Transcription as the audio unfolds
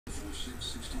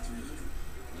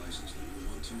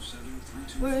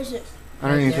Where is it?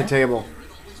 Underneath the table.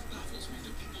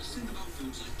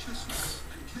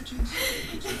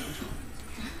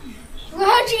 Well,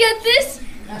 how'd you get this?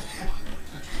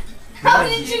 How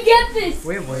did you get this?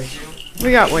 We have ways.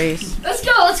 We got ways. Let's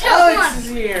go, let's go, come Alex on. is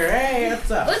here. Hey,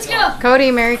 what's up? Let's go.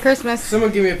 Cody, Merry Christmas.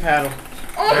 Someone give me a paddle.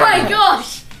 Oh my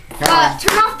gosh.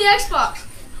 Turn off the Xbox.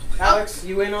 Alex,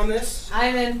 you in on this?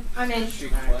 I'm in.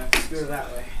 Shoot, let's go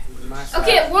that way. My side.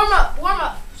 Okay, warm up, warm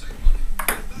up.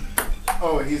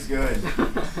 Oh, he's good.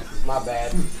 My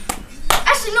bad.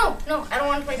 Actually, no, I don't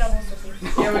want to play doubles with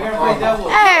you. Yeah, we're gonna play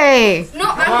doubles. Hey! No,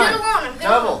 I'm good alone, I'm good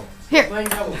Double. alone. Here. Playing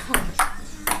doubles.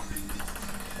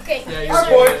 Okay, Yeah, your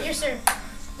you're serve, your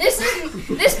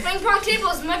serve. This ping pong table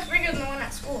is much bigger than the one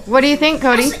at school. What do you think,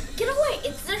 Cody? Actually, get away,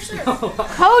 it's their serve.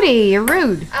 Cody, you're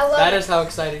rude. I love That it. is how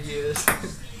excited he is.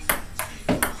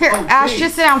 Here, Oh, Ash, geez.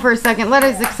 just sit down for a second. Let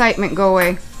his excitement go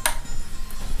away.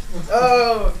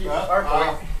 Oh, our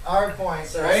point. Our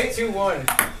points, Right? 2-1.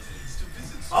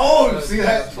 Oh, see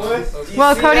that foot? Do you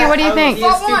Well, see Cody, that? what do you How think? he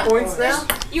has Fault 2 one. points now?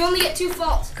 You only get 2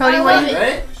 faults. Cody, I what love do you-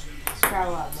 it.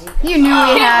 Right? You knew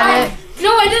we had it. No,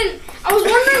 I didn't. I was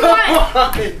wondering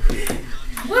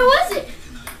why. Where was it?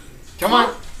 Come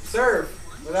on. Serve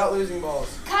without losing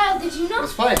balls. Kyle, did you know?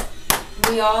 Let's play.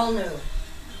 We all knew.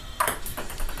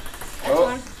 That's Oh.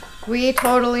 one. We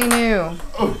totally knew.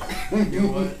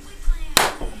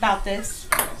 About this.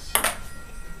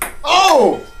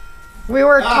 Oh! We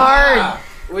worked hard.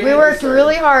 We didn't worked serve.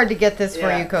 really hard to get this for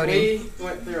Yeah, you, Cody. We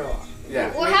went through a lot. Yeah.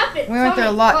 What happened? We went Tell through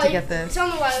a me. lot Oh, to you- get this. Tell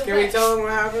me why we Can we quit. tell them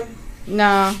what happened?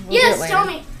 No. We'll do it Yes, later. tell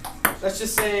me. Let's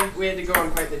just say we had to go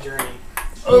on quite the journey.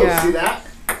 Oh, Yeah. see that?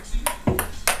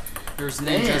 There's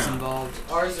ninjas Damn. involved.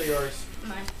 Ours or yours?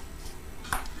 Mine.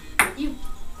 You.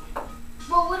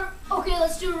 Well, what? Okay,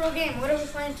 let's do a real game. What are we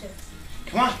playing to?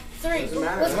 Come on. 3. Doesn't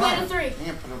matter. Let's Come play on. to 3. I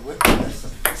can't put a whip on this.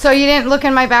 So you didn't look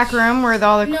in my back room where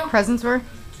all the No. presents were?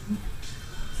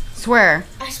 Swear.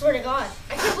 I swear to God.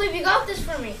 I can't believe you got this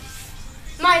for me.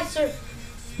 Mine, sir.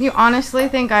 You honestly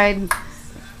think I'd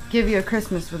give you a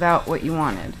Christmas without what you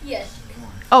wanted? Yes.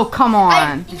 Oh, come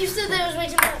on. You said that it was way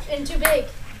too much and too big.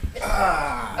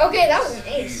 Ah. Okay, that was an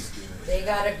ace. They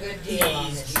got a good deal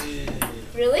on this.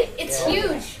 Really? It's Yeah.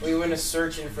 huge. We went a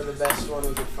searching for the best one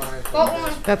we could find. What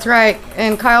one? That's right.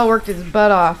 And Kyle worked his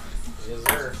butt off. Yes,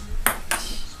 sir.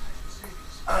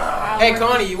 Hey,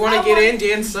 Connie, you want to get in?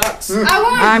 Dan sucks. I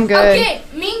won. I'm good. Okay,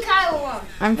 me and Kyle won.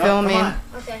 I'm No, filming. come on.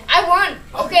 Okay, I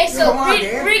won. Okay, so Come on,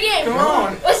 Dan. re-game. Come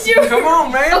on. Let's do Come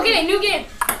on, man. Okay, new game.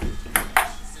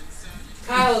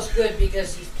 Kyle's good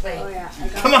because he's playing.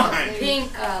 Come on.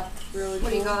 Pink, what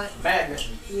do you call it?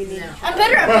 Badminton. No. I'm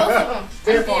better at both of them.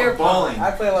 Beer Beer pong. Bowling.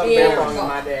 I play a lot of Beer beer pong in pong.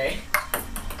 my day.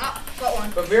 What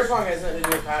one? But beer pong has nothing to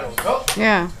do with paddles. Oh,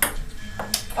 Yeah.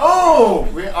 Oh,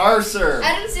 we are served.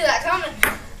 I didn't see that coming.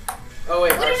 oh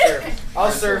wait, What I'll is it? serve.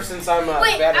 I'll serve since I'm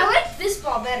Wait, better. I like this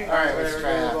ball better. All right, let's Whatever,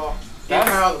 try give me the that. ball. Give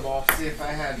Kyle the ball. See if I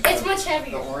had It's much the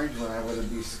heavier. orange one, I would have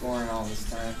been scoring all this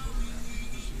time.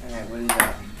 All right, what do you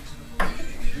got?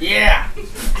 Yeah. So,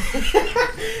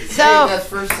 Hey, that's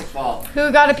first of all.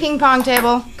 who got a ping pong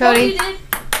table? Cody? did.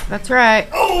 That's right.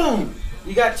 Oh.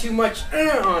 You got too much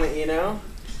on it, you know.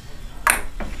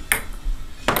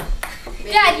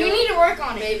 Dad, you need to work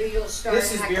on it. Maybe you'll start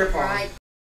This is acting beer pong. right